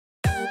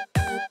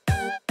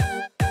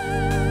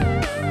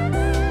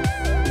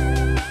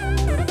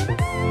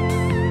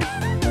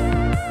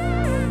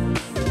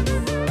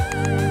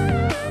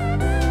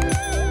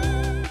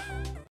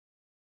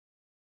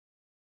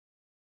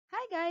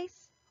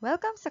guys!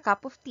 Welcome sa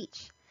Cup of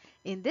Teach.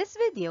 In this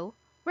video,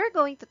 we're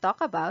going to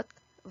talk about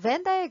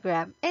Venn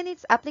diagram and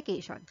its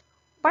application,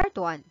 Part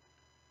 1.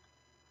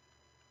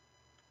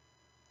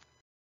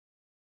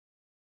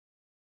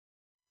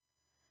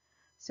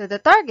 So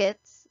the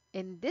targets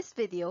in this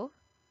video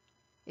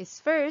is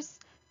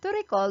first, to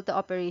recall the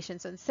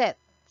operations on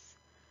sets.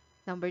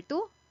 Number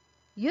 2,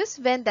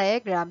 use Venn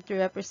diagram to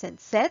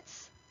represent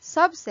sets,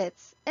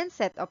 subsets, and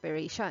set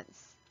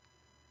operations.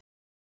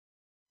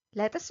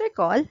 Let us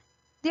recall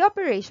the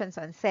operations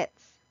on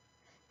sets.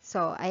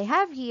 So I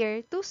have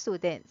here two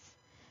students.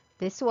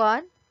 This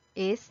one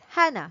is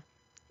Hannah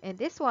and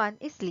this one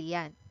is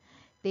Lian.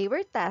 They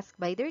were tasked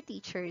by their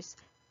teachers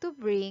to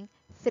bring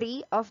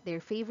 3 of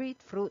their favorite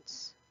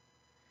fruits.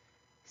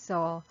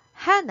 So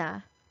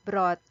Hannah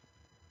brought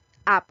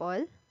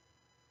apple,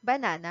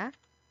 banana,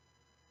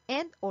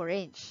 and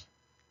orange.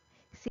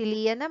 Si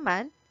Lian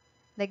naman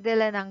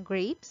nagdala ng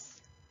grapes,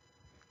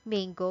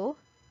 mango,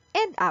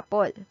 and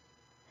apple.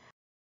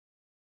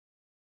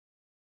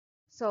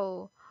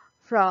 So,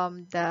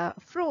 from the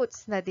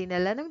fruits na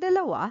dinala ng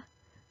dalawa,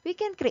 we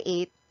can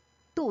create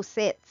 2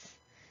 sets.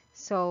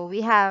 So, we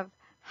have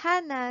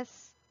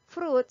Hannah's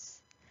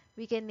fruits.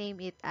 We can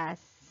name it as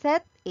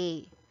set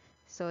A.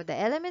 So, the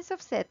elements of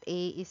set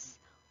A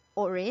is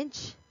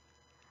orange,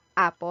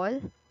 apple,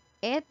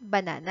 and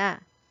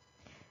banana.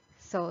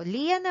 So,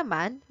 Leah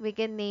naman, we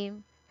can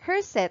name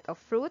her set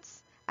of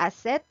fruits as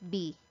set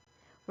B,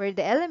 where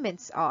the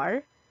elements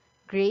are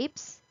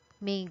grapes,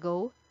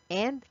 mango,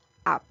 and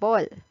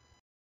apple.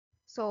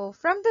 So,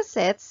 from the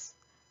sets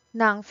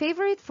ng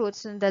favorite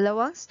fruits ng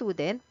dalawang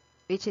student,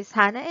 which is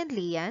Hannah and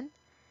Lian,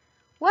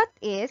 what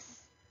is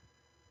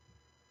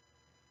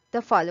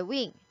the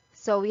following?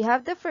 So, we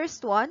have the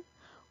first one.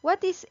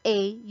 What is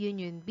A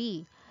union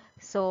B?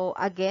 So,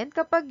 again,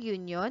 kapag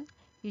union,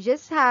 you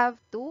just have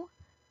to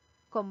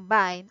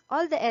combine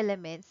all the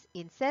elements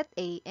in set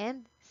A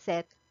and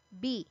set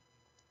B.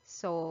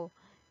 So,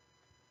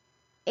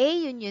 A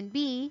union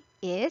B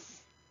is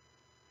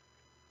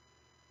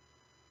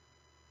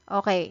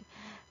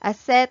a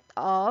set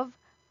of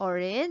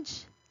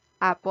orange,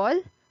 apple,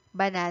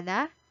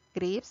 banana,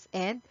 grapes,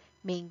 and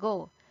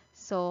mango.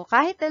 So,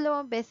 kahit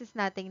dalawang beses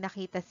nating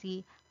nakita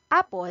si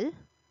apple,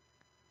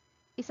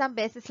 isang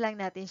beses lang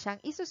natin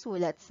siyang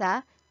isusulat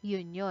sa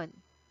union.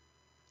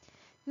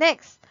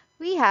 Next,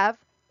 we have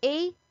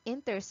A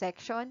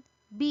intersection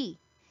B.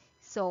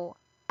 So,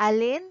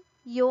 alin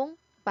yung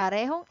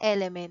parehong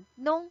element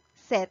nung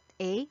set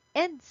A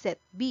and set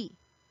B?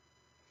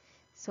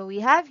 So,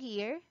 we have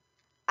here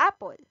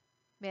apple.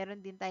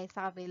 Meron din tayo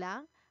sa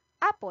kabilang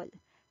apple.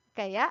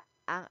 Kaya,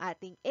 ang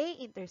ating A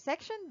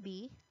intersection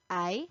B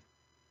ay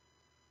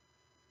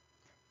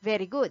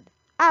very good,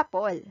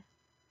 apple.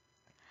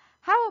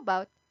 How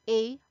about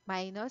A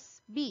minus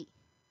B?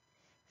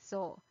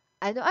 So,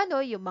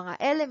 ano-ano yung mga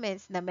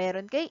elements na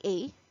meron kay A,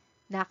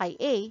 na kay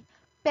A,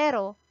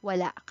 pero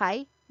wala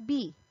kay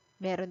B?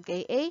 Meron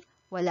kay A,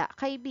 wala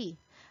kay B.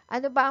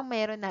 Ano ba ang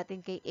meron natin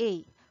kay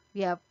A?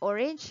 We have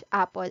orange,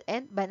 apple,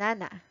 and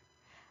banana.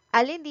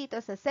 Alin dito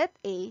sa set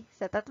A,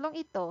 sa tatlong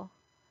ito,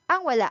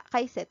 ang wala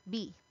kay set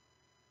B?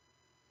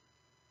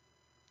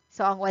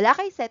 So, ang wala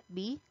kay set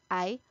B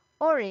ay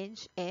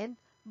orange and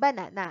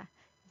banana.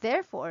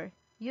 Therefore,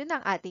 yun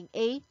ang ating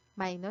A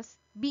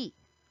minus B.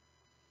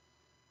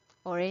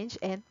 Orange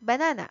and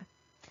banana.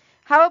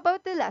 How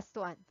about the last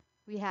one?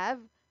 We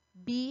have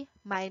B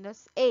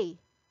minus A.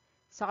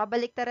 So,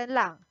 kabaliktaran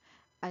lang.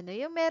 Ano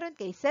yung meron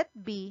kay set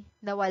B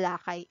na wala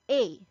kay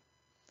A?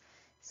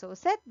 So,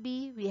 set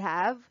B, we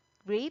have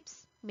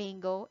grapes,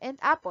 mango, and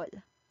apple.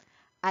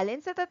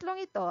 Alin sa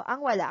tatlong ito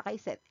ang wala kay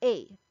set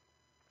A?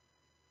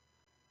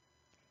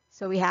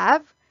 So, we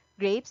have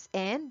grapes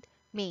and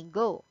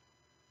mango.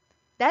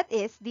 That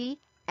is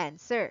the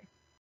answer.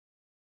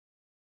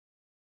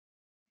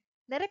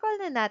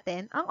 Na-recall na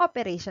natin ang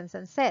operations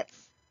and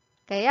sets.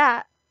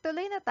 Kaya,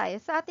 tuloy na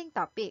tayo sa ating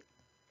topic.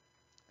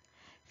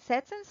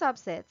 Sets and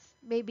subsets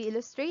may be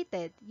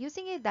illustrated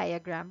using a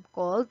diagram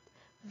called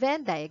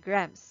Venn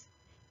diagrams.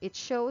 It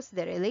shows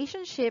the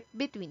relationship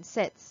between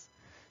sets.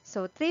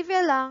 So, trivia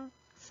lang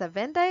sa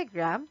Venn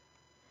diagram.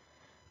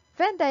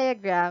 Venn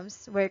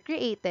diagrams were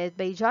created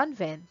by John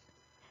Venn,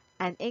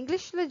 an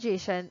English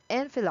logician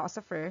and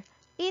philosopher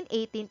in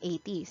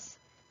 1880s.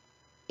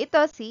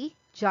 Ito si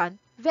John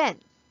Venn.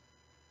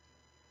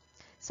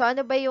 So,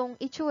 ano ba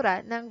yung itsura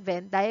ng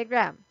Venn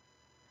diagram?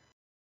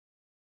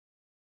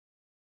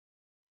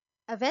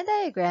 A Venn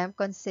diagram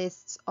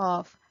consists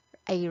of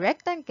a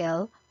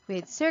rectangle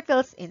with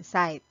circles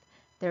inside.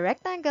 The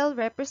rectangle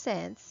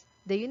represents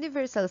the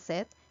universal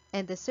set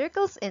and the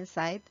circles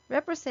inside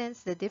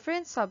represents the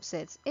different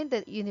subsets in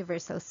the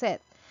universal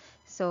set.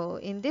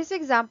 So, in this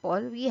example,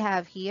 we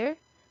have here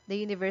the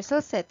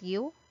universal set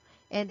U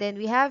and then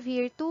we have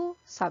here 2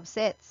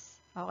 subsets.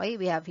 Okay,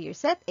 we have here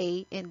set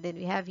A and then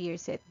we have here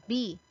set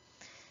B.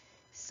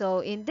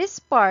 So, in this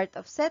part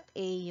of set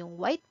A, yung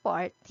white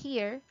part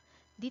here,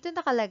 dito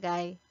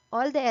nakalagay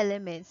all the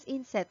elements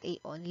in set A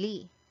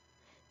only.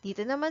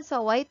 Dito naman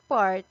sa white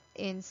part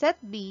in set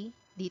B,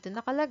 dito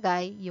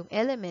nakalagay yung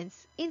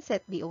elements in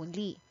set B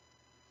only.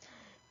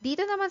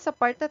 Dito naman sa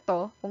part na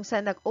to, kung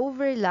saan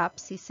nag-overlap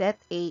si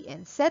set A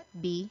and set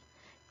B,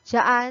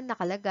 diyan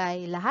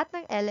nakalagay lahat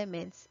ng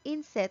elements in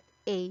set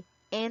A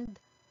and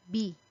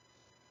B.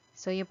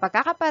 So, yung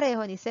pagkakapareho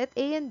ni set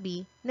A and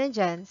B,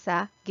 nandyan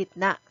sa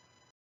gitna.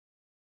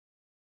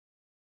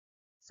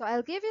 So,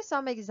 I'll give you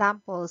some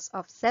examples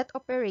of set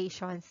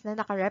operations na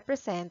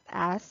naka-represent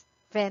as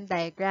Venn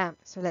diagram.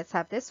 So, let's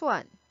have this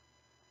one.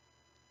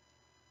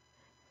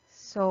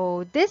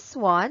 So, this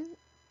one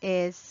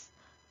is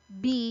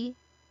B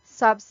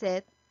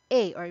subset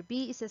A, or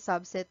B is a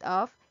subset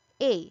of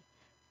A.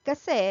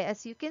 Kasi,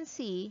 as you can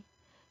see,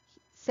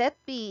 set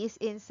B is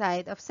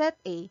inside of set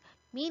A,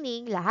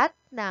 meaning lahat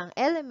ng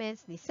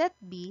elements ni set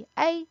B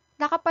ay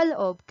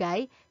nakapaloob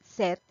kay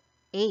set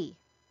A.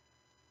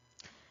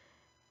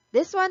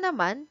 This one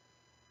naman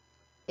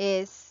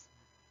is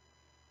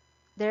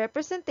the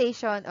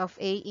representation of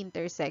A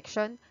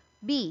intersection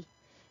B.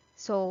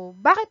 So,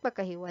 bakit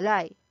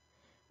magkahiwalay?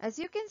 As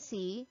you can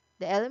see,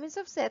 the elements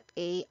of set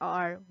A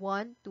are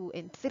 1, 2,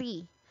 and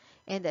 3.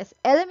 And the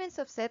elements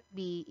of set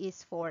B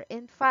is 4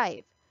 and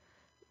 5.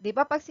 Di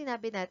ba pag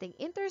sinabi nating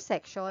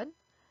intersection,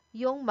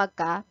 yung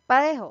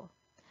magkapareho.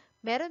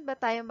 Meron ba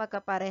tayong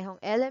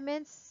magkaparehong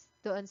elements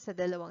doon sa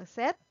dalawang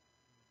set?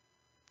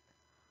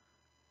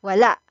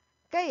 Wala.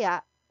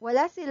 Kaya,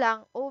 wala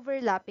silang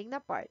overlapping na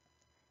part.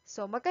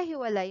 So,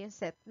 magkahiwalay yung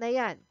set na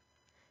yan.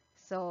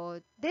 So,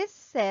 these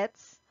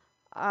sets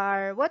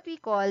are what we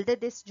call the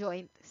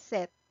disjoint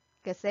set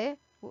kasi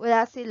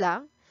wala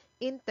silang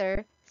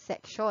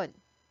intersection.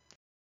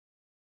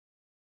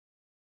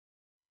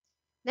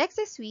 Next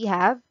is we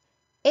have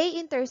A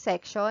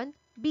intersection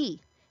B,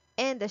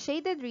 and the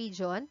shaded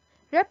region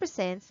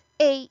represents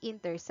A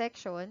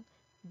intersection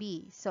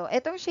B. So,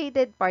 itong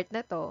shaded part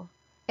na to,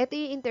 ito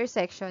yung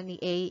intersection ni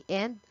A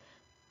and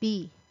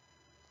B.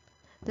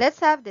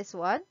 Let's have this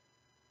one.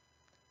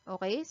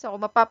 Okay, so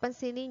kung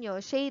mapapansin ninyo,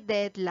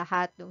 shaded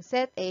lahat ng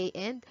set A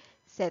and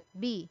set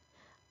B.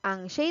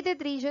 Ang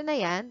shaded region na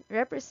yan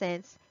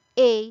represents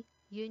A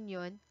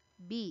union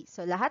B.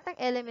 So, lahat ng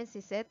elements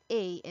ni set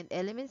A and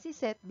elements ni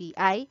set B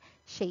ay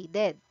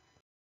shaded.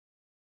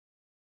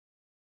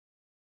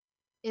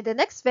 In the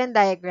next Venn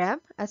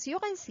diagram, as you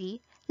can see,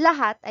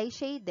 lahat ay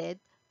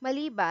shaded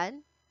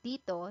maliban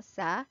dito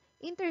sa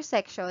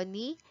intersection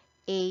ni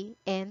A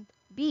and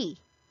B.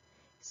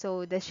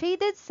 So, the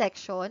shaded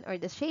section or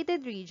the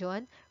shaded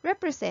region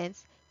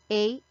represents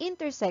A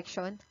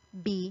intersection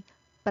B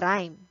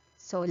prime.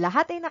 So,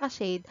 lahat ay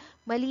nakashade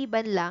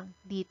maliban lang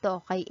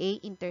dito kay A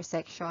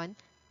intersection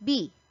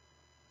B.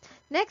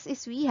 Next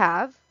is we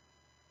have,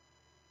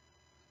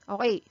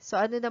 okay, so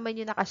ano naman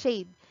yung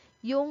nakashade?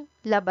 Yung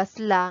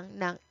labas lang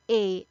ng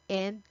A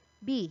and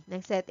B,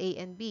 ng set A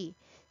and B.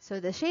 So,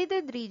 the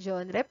shaded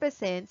region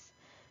represents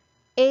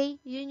A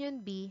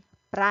union B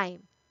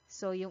prime.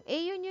 So, yung A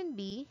union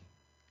B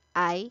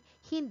ay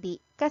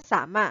hindi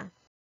kasama.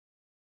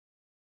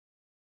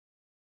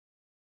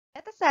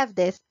 Let us have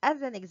this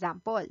as an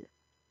example.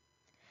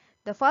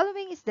 The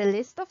following is the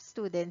list of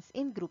students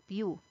in Group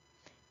U.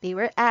 They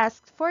were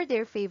asked for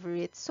their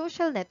favorite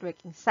social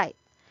networking site,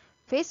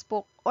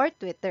 Facebook or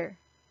Twitter.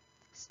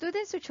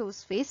 Students who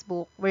chose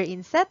Facebook were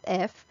in set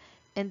F,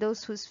 and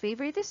those whose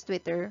favorite is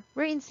Twitter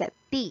were in set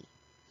T.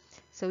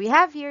 So we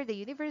have here the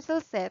universal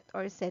set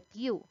or set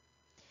U.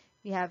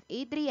 We have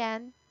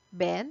Adrian,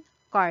 Ben,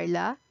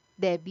 Carla,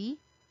 Debbie,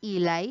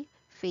 Eli,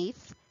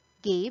 Faith,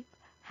 Gabe,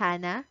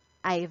 Hannah,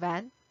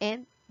 Ivan,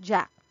 and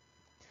Jack.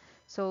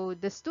 So,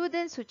 the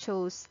students who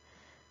chose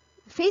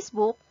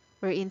Facebook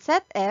were in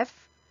set F,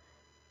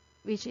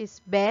 which is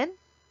Ben,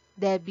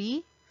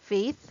 Debbie,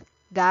 Faith,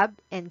 Gab,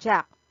 and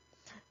Jack.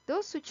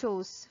 Those who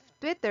chose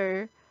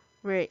Twitter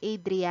were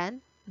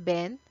Adrian,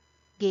 Ben,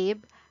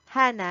 Gabe,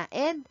 Hannah,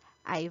 and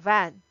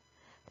Ivan.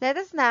 Let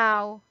us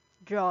now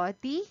draw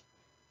the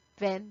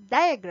Venn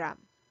diagram.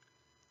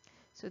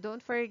 So,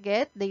 don't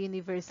forget the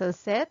universal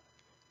set,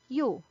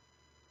 U.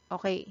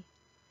 Okay.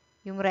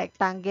 Yung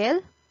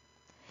rectangle.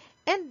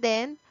 And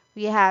then,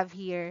 we have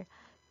here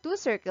two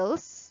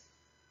circles,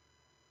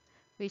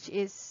 which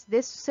is,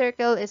 this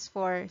circle is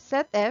for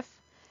set F,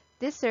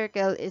 this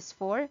circle is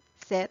for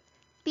set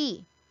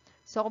T.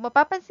 So, kung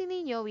mapapansin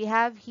niyo, we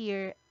have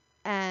here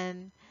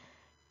an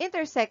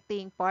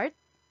intersecting part,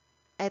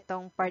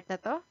 etong part na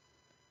to,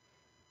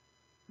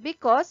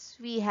 because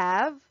we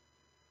have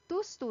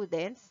two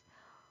students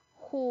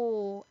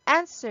who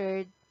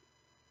answered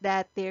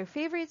that their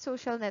favorite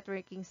social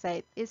networking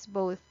site is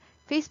both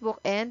Facebook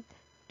and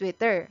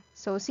Twitter.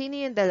 So, sino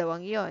yung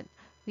dalawang yon?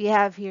 We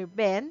have here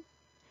Ben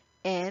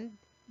and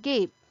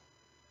Gabe.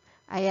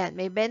 Ayan,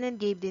 may Ben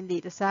and Gabe din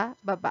dito sa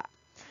baba.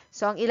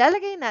 So, ang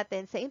ilalagay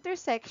natin sa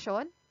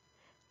intersection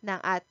ng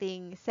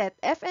ating set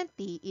F and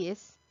T is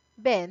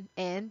Ben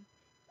and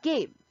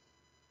Gabe.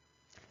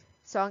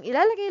 So, ang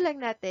ilalagay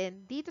lang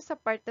natin dito sa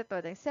part na to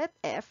ng set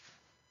F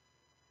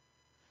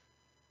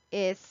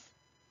is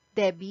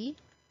Debbie,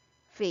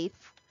 Faith,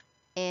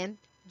 and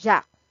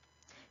Jack.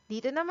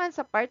 Dito naman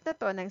sa part na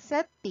to ng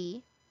set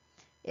T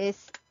is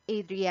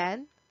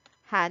Adrian,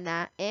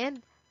 Hannah, and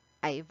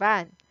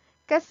Ivan.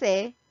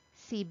 Kasi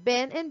si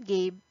Ben and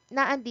Gabe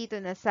naandito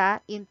na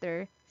sa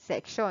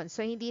intersection.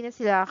 So, hindi na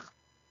sila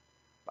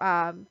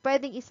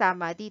pwedeng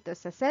isama dito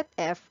sa set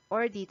F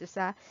or dito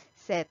sa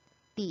set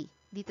T.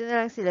 Dito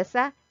na lang sila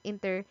sa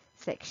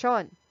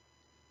intersection.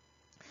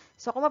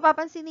 So, kung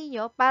mapapansin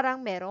niyo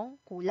parang merong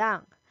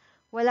kulang.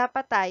 Wala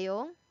pa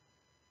tayong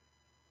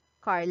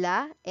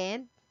Carla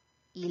and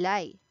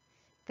Eli.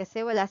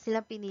 Kasi wala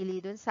silang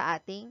pinili dun sa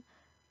ating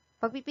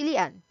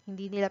pagpipilian.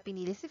 Hindi nila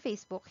pinili si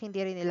Facebook,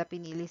 hindi rin nila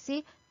pinili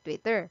si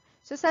Twitter.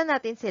 So, saan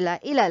natin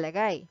sila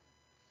ilalagay?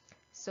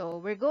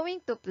 So, we're going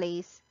to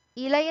place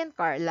Eli and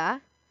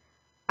Carla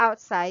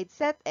outside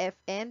set F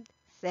and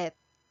set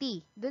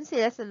T. Dun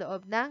sila sa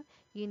loob ng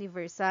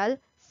universal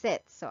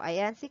set. So,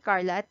 ayan si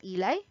Carla at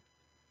Eli.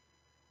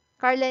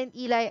 Carla and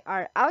Eli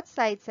are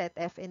outside set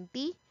F and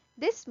T.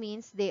 This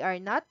means they are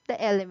not the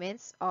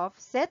elements of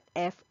set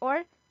F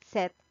or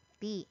set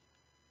T.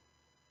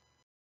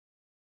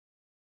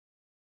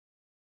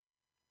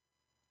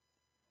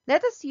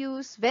 Let us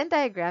use Venn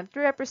diagram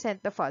to represent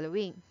the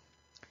following.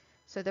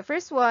 So, the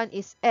first one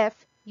is F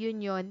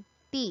union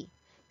T.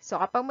 So,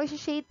 kapag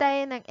mag-shade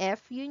tayo ng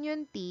F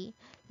union T,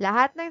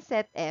 lahat ng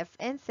set F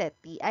and set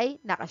T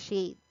ay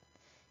nakashade.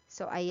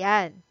 So,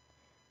 ayan.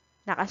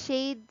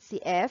 Nakashade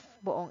si F,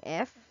 buong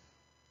F.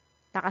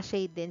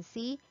 Nakashade din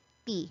si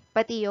T,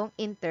 pati yung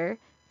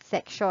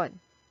intersection.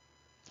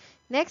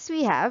 Next,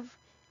 we have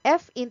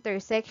F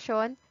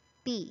intersection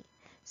T.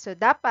 So,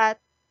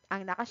 dapat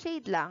ang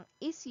nakashade lang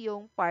is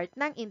yung part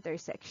ng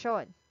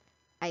intersection.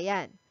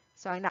 Ayan.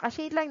 So, ang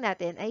nakashade lang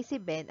natin ay si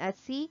Ben at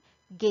si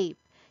Gabe.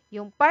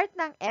 Yung part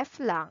ng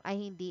F lang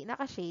ay hindi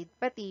nakashade,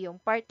 pati yung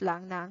part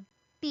lang ng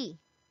T.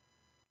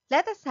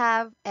 Let us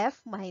have F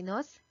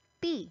minus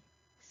T.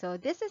 So,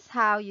 this is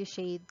how you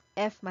shade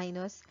F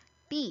minus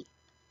T.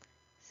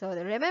 So,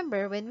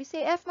 remember, when we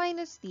say F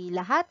minus T,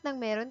 lahat ng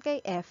meron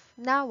kay F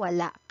na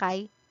wala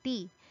kay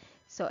T.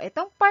 So,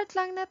 itong part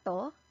lang na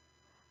to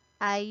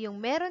ay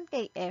yung meron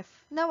kay F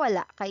na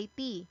wala kay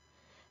T.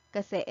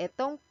 Kasi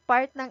itong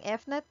part ng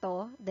F na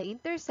to, the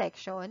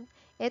intersection,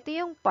 ito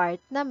yung part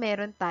na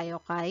meron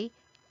tayo kay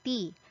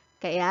T.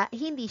 Kaya,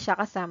 hindi siya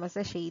kasama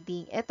sa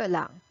shading. Ito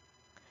lang.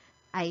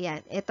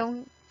 Ayan,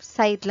 itong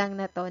side lang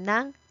na to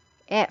ng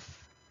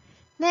F.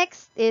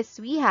 Next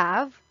is we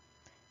have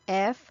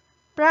F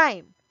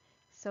prime.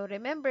 So,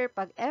 remember,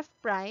 pag F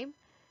prime,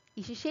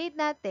 isi-shade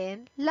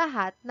natin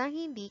lahat ng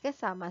hindi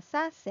kasama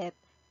sa set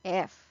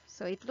F.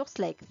 So, it looks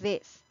like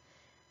this.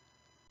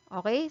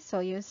 Okay?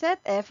 So, yung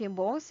set F, yung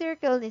buong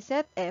circle ni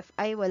set F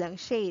ay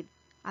walang shade.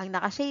 Ang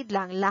nakashade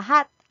lang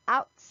lahat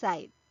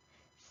outside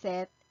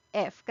set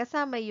F,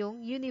 kasama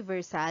yung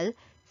universal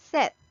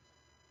set.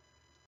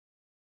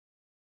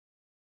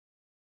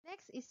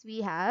 Next is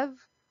we have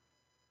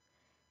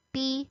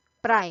T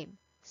prime.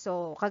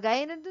 So,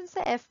 kagaya nandun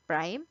sa F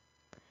prime,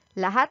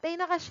 lahat ay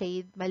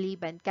nakashade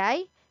maliban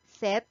kay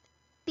set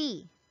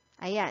T.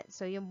 Ayan.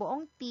 So, yung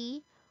buong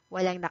T,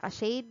 walang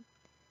nakashade.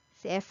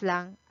 Si F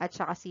lang at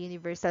saka si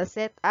universal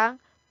set ang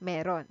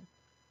meron.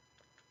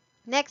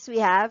 Next, we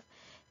have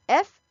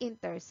F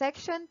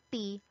intersection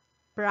T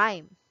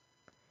prime.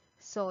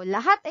 So,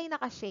 lahat ay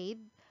nakashade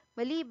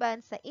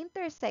maliban sa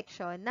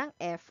intersection ng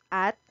F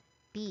at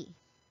T.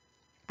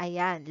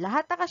 Ayan.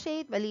 Lahat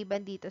nakashade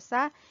maliban dito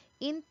sa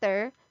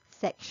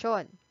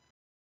intersection.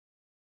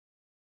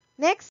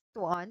 Next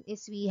one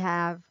is we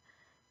have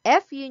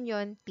F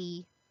union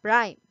T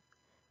prime.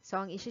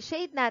 So, ang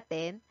isi-shade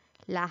natin,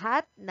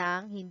 lahat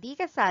ng hindi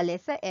kasali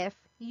sa F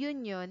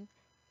union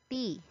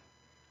T.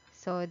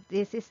 So,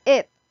 this is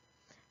it.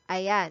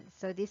 Ayan.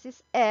 So, this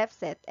is F,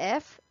 set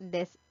F.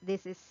 This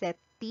is set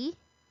T.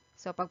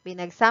 So, pag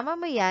pinagsama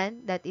mo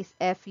yan, that is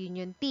F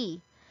union T.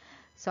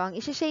 So, ang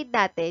isi-shade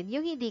natin,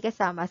 yung hindi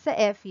kasama sa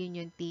F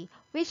union T,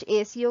 which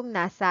is yung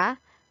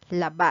nasa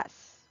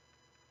labas.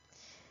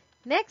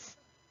 Next,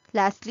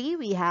 lastly,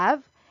 we have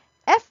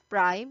F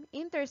prime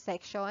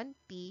intersection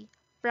T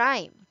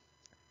prime.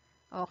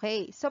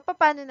 Okay, so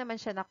paano naman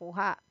siya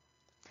nakuha?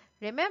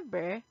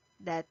 Remember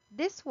that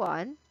this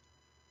one,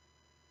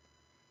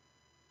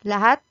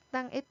 lahat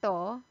ng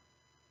ito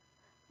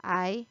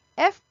ay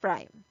F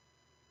prime.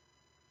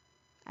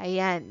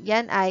 Ayan,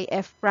 yan ay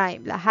F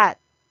prime, lahat.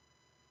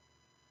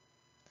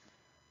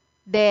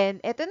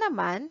 Then, ito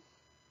naman,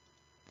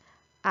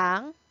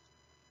 ang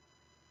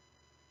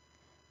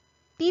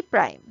T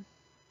prime.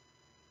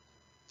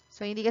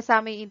 So, hindi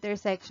kasama yung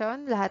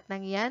intersection, lahat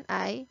ng yan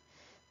ay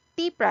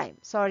T prime.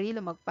 Sorry,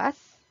 lumagpas.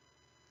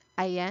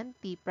 Ayan,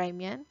 T prime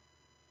yan.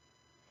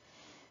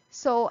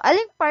 So,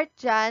 aling part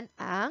dyan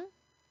ang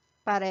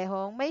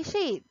parehong may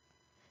shade?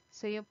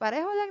 So, yung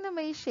pareho lang na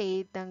may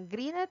shade ng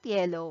green at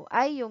yellow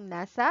ay yung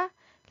nasa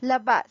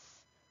labas.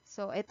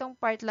 So, itong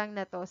part lang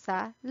na to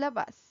sa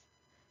labas.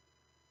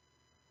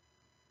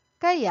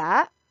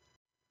 Kaya,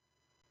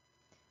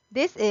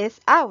 this is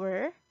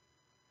our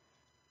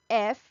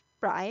F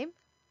prime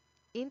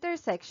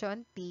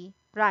intersection T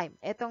prime.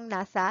 Itong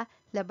nasa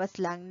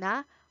labas lang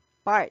na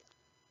part.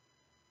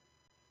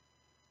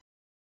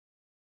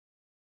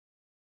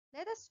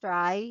 Let us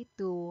try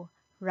to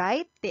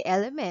write the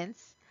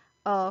elements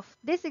of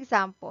this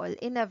example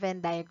in a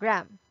Venn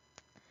diagram.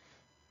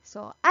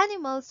 So,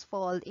 animals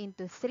fall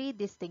into three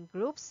distinct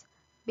groups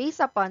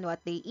based upon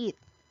what they eat.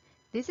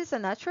 This is a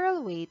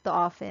natural way to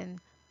often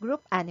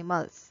group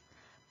animals.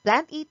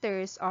 Plant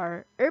eaters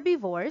are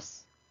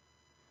herbivores,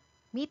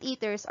 meat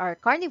eaters are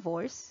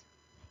carnivores,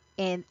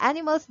 and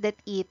animals that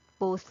eat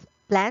both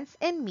plants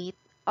and meat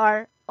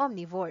are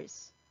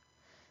omnivores.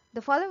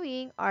 The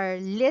following are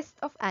list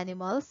of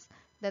animals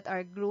that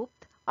are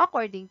grouped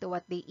according to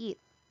what they eat.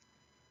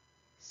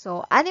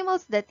 So,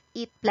 animals that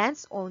eat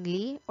plants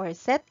only, or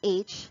set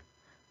H,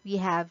 we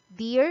have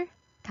deer,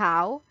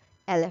 cow,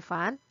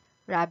 elephant,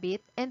 rabbit,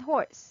 and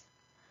horse.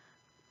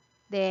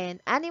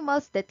 Then,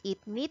 animals that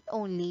eat meat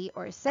only,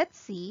 or set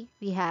C,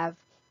 we have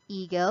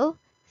eagle,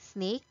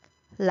 snake,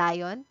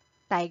 lion,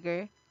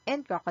 tiger,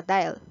 and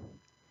crocodile.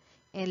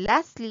 And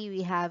lastly,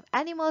 we have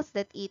animals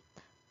that eat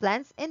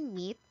plants and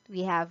meat.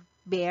 We have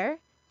bear,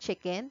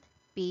 chicken,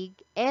 pig,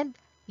 and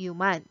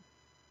human.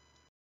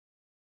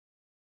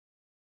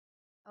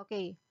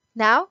 Okay,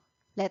 now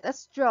let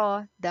us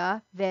draw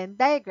the Venn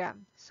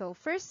diagram. So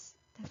first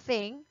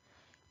thing,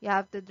 you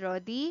have to draw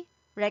the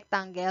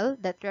rectangle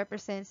that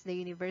represents the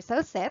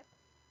universal set.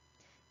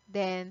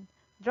 Then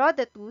draw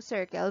the two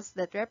circles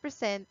that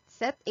represent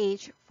set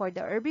H for the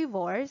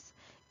herbivores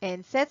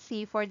and set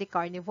C for the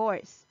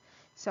carnivores.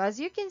 So as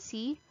you can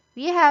see,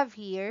 we have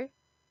here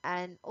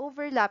an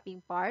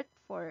overlapping part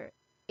for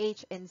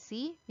H and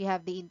C. We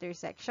have the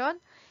intersection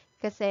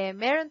kasi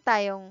meron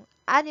tayong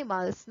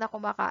animals na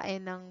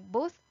kumakain ng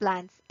both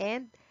plants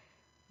and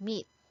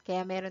meat.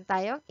 Kaya meron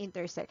tayong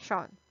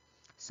intersection.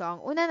 So ang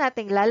una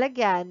nating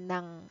lalagyan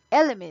ng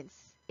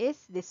elements is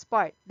this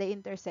part, the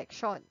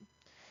intersection.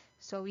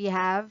 So we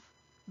have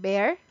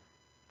bear,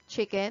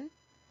 chicken,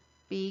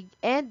 pig,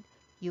 and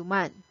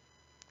human.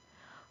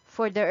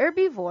 For the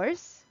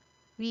herbivores,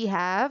 we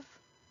have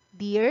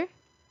deer,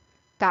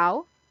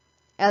 cow,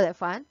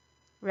 elephant,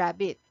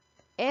 rabbit,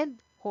 and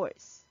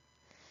horse.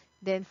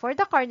 Then for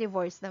the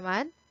carnivores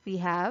naman,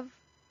 we have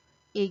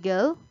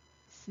eagle,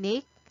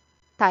 snake,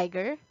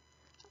 tiger,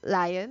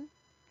 lion,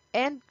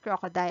 and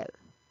crocodile.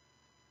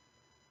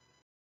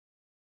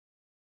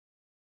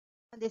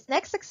 On this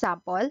next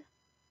example,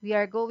 we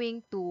are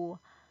going to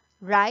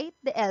write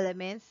the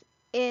elements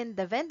in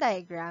the Venn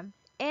diagram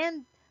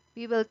and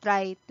we will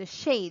try to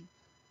shade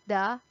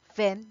the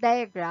Venn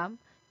diagram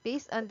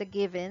based on the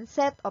given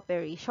set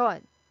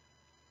operation.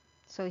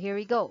 So here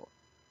we go.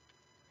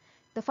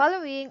 The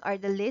following are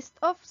the list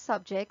of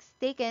subjects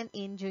taken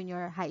in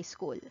junior high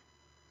school.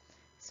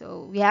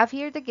 So we have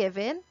here the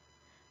given,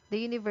 the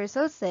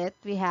universal set.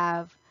 We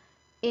have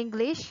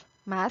English,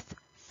 Math,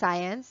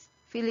 Science,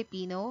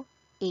 Filipino,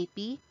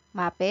 AP,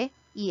 MAPE,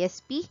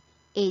 ESP,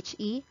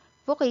 HE,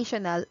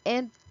 Vocational,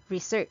 and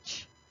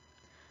Research.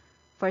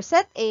 For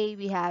set A,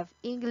 we have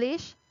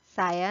English,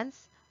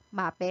 Science,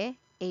 MAPE,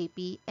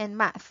 AP, and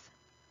Math.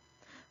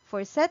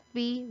 For set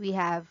B, we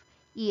have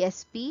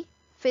ESP,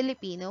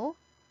 Filipino,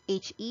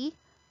 HE,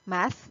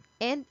 Math,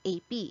 and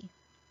AP.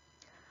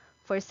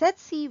 For set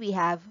C, we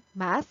have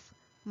Math,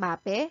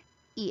 MAPE,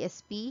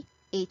 ESP,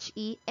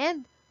 HE,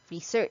 and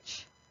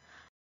Research.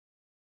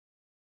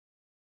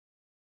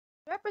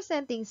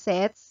 Representing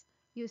sets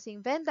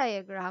using Venn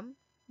diagram,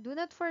 do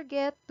not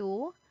forget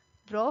to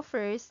draw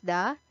first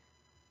the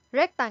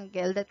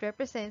rectangle that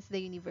represents the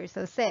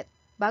universal set.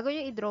 Bago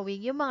nyo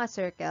i-drawing yung mga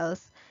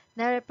circles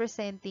na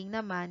representing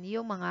naman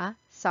yung mga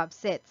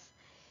subsets.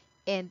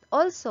 And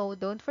also,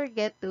 don't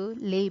forget to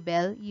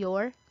label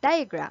your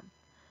diagram.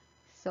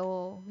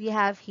 So, we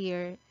have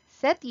here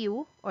set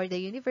U or the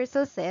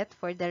universal set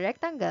for the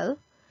rectangle.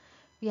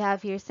 We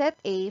have here set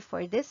A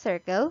for this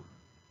circle.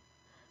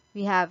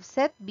 We have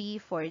set B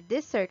for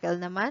this circle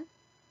naman.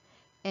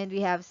 And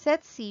we have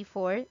set C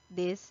for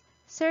this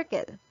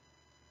circle.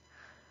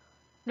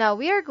 Now,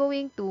 we are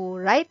going to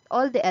write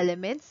all the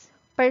elements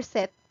per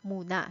set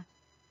muna.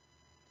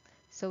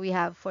 So, we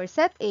have for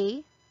set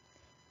A,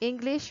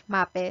 English,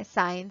 MAPE,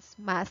 Science,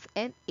 Math,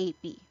 and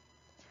AP.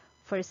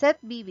 For set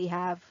B, we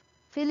have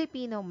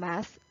Filipino,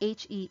 Math,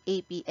 HE,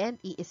 AP, and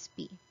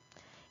ESP.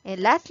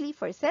 And lastly,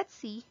 for set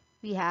C,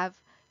 we have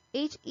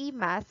HE,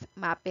 Math,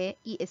 MAPE,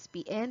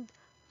 ESP, and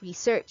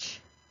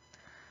Research.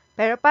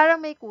 Pero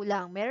parang may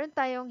kulang. Meron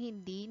tayong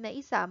hindi na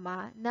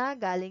isama na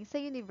galing sa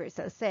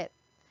universal set.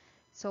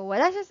 So,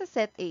 wala siya sa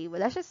set A,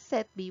 wala siya sa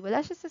set B,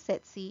 wala siya sa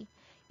set C.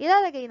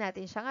 Ilalagay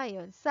natin siya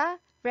ngayon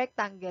sa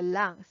rectangle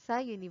lang,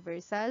 sa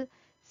universal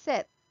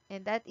set.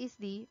 And that is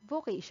the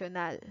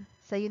vocational.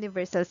 Sa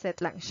universal set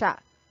lang siya.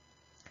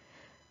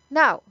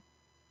 Now,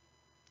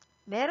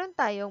 meron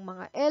tayong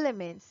mga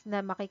elements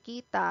na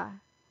makikita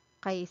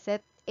kay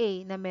set A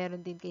na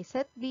meron din kay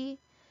set B.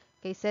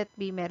 Kay set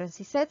B meron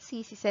si set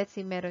C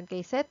meron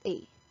kay set A.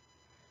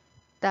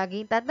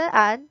 Laging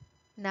tandaan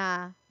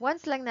na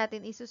once lang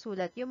natin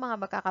isusulat yung mga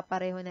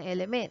magkakapareho na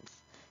elements.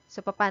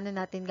 So, paano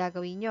natin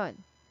gagawin yon?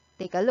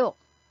 Take a look.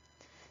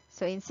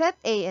 So, in set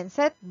A and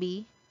set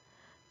B,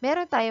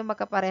 meron tayong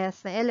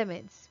magkaparehas na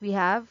elements. We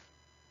have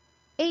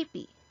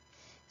AP.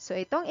 So,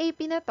 itong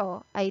AP na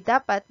to ay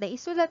dapat na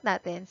isulat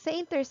natin sa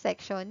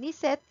intersection ni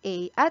set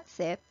A at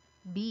set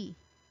B,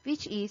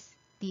 which is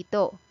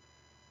dito.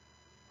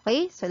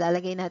 Okay? So,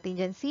 lalagay natin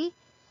dyan si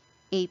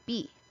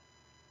AP.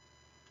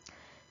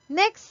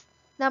 Next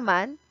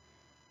naman,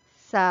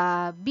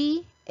 sa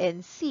B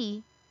and C,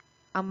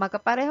 ang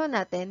magkapareho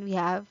natin, we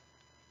have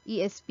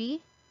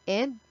ESP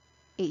and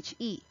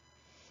HE.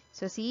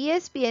 So, si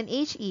ESP and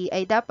HE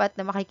ay dapat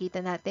na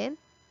makikita natin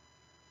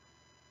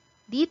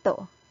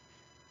dito.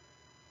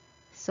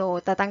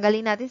 So,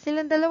 tatanggalin natin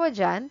silang dalawa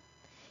dyan.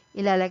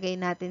 Ilalagay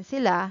natin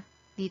sila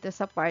dito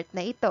sa part na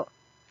ito.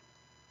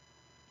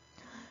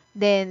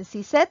 Then,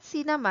 si set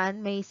C naman,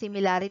 may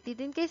similarity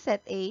din kay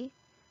set A.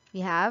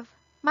 We have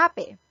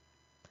MAPE.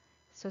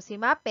 So, si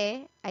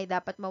MAPE ay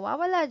dapat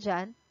mawawala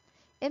dyan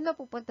and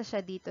mapupunta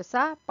siya dito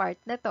sa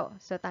part na to.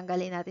 So,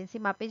 tanggalin natin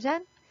si MAPE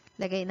dyan.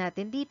 Lagay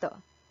natin dito.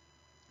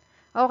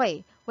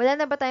 Okay. Wala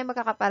na ba tayong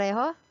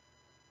magkakapareho?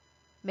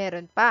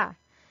 Meron pa.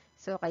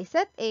 So, kay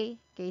set A,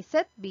 kay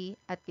set B,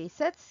 at kay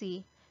set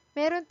C,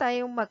 meron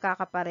tayong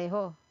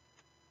magkakapareho,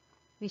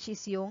 which is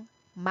yung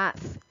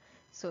math.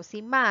 So, si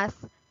math,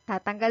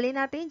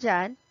 tatanggalin natin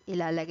dyan,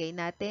 ilalagay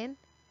natin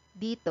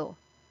dito.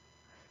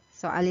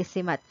 So, alis si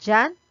math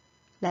dyan,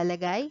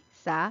 lalagay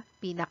sa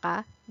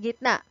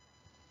pinaka-gitna.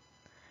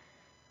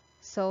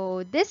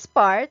 So, this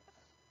part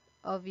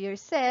of your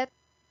set,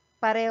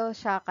 pareho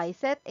siya kay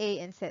set A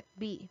and set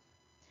B.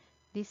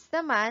 This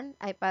naman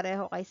ay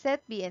pareho kay set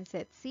B and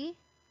set C.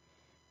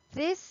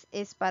 This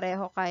is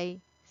pareho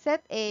kay set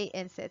A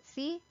and set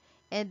C.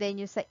 And then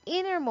yung sa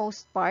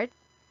innermost part,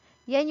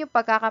 yan yung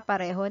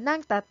pagkakapareho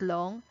ng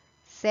tatlong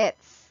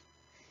sets.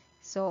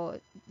 So,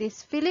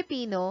 this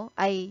Filipino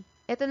ay,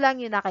 ito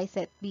lang yun na kay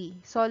set B.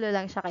 Solo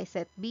lang siya kay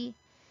set B.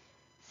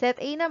 Set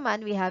A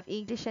naman, we have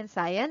English and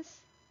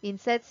Science. In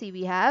set C,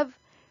 we have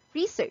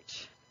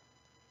Research.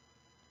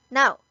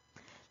 Now,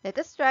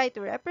 let us try to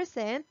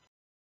represent.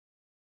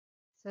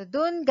 So,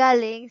 dun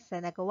galing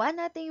sa nagawa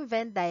nating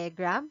Venn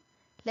diagram,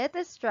 let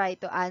us try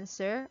to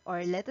answer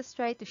or let us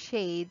try to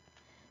shade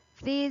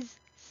these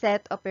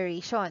set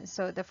operations.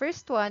 So, the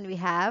first one,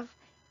 we have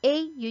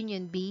A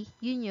union B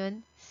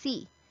union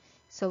C.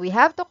 So, we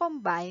have to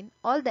combine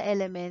all the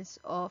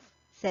elements of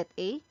set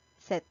A,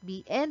 set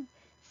B, and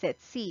set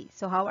C.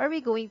 So, how are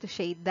we going to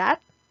shade that?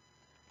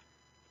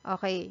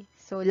 Okay.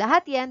 So,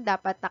 lahat yan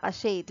dapat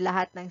naka-shade.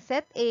 Lahat ng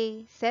set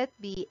A, set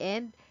B,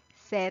 and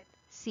set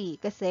C.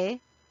 Kasi,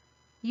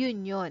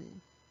 union.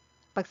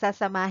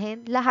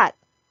 Pagsasamahin lahat.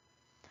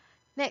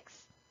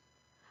 Next,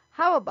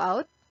 how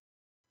about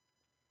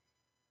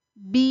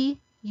B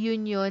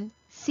union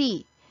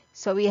C?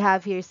 So, we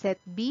have here set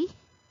B.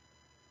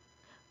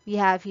 We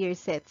have here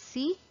set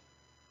C.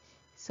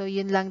 So,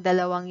 yun lang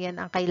dalawang yan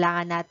ang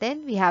kailangan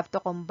natin. We have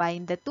to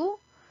combine the two.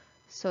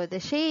 So,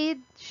 the shade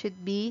should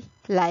be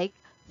like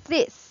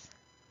this.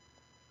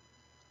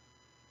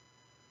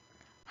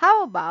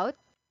 How about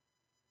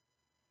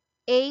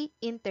A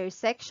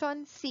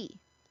intersection C?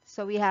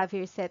 So, we have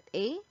here set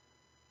A.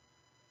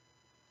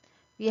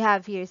 We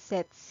have here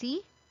set C.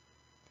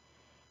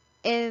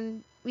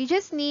 And we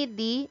just need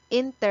the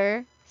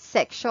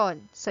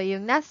intersection. So,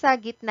 yung nasa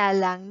gitna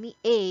lang ni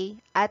A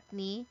at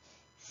ni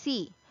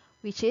C,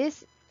 which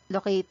is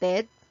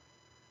located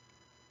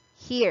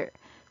here.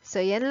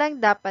 So, yan lang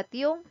dapat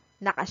yung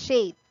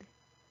naka-shade.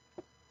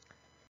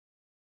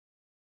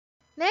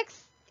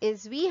 Next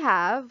is we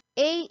have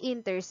A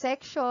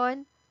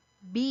intersection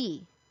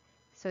B.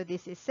 So,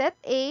 this is set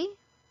A.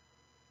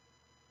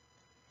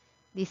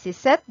 This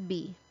is set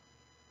B.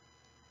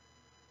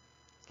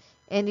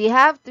 And we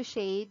have to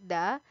shade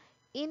the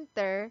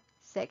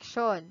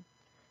intersection.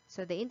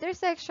 So, the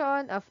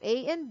intersection of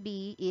A and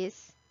B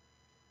is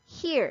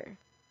here.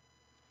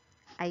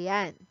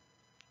 Ayan.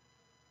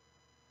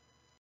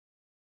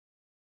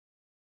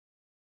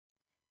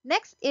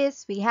 Next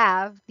is we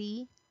have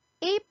the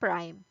A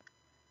prime.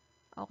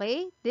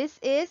 Okay, this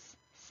is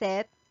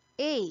set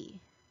A.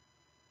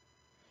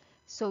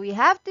 So, we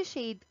have to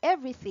shade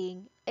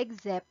everything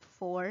except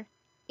for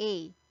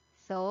A.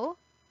 So,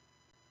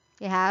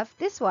 we have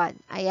this one.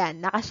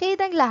 Ayan,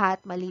 nakashade ang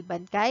lahat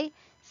maliban kay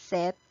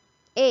set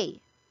A.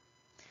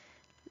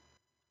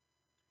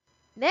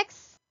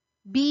 Next,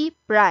 B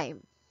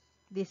prime.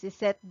 This is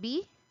set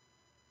B.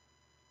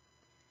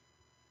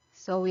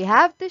 So, we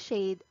have to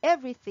shade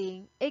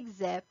everything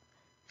except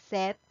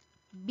set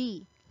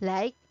B,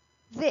 like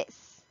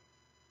this.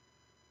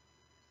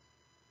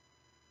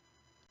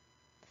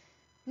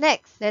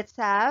 Next, let's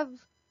have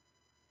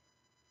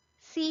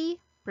C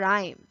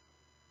prime.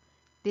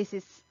 This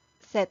is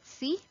set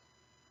C.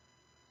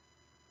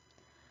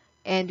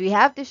 And we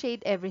have to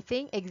shade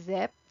everything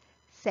except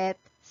set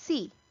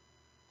C.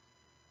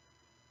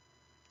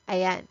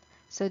 Ayan.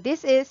 So,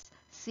 this is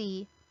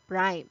C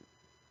prime.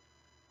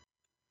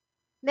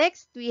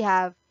 Next, we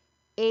have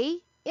A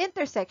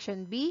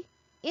intersection B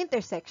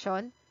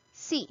intersection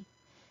C.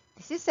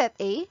 This is set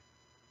A.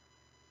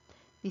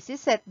 This is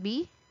set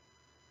B.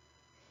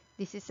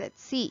 This is set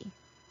C.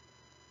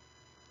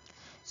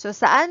 So,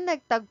 saan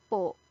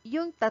nagtagpo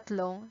yung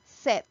tatlong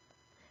set?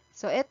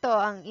 So, ito,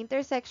 ang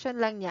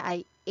intersection lang niya ay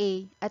A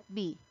at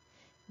B.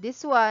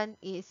 This one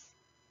is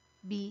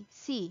B,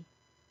 C.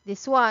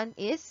 This one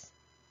is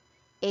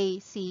A,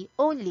 C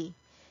only.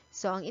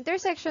 So, ang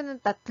intersection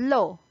ng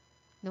tatlo,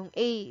 nung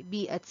A,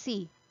 B, at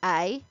C,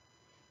 ay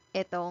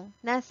itong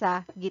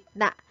nasa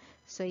gitna.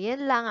 So,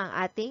 yan lang ang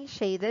ating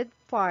shaded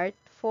part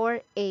for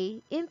A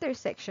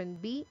intersection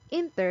B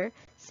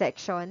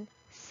intersection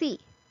C.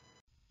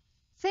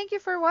 Thank you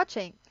for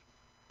watching.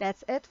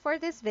 That's it for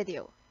this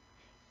video.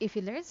 If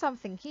you learned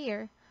something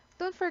here,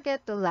 don't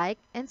forget to like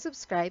and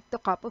subscribe to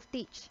Cup of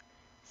Teach.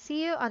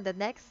 See you on the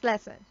next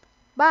lesson.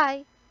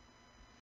 Bye!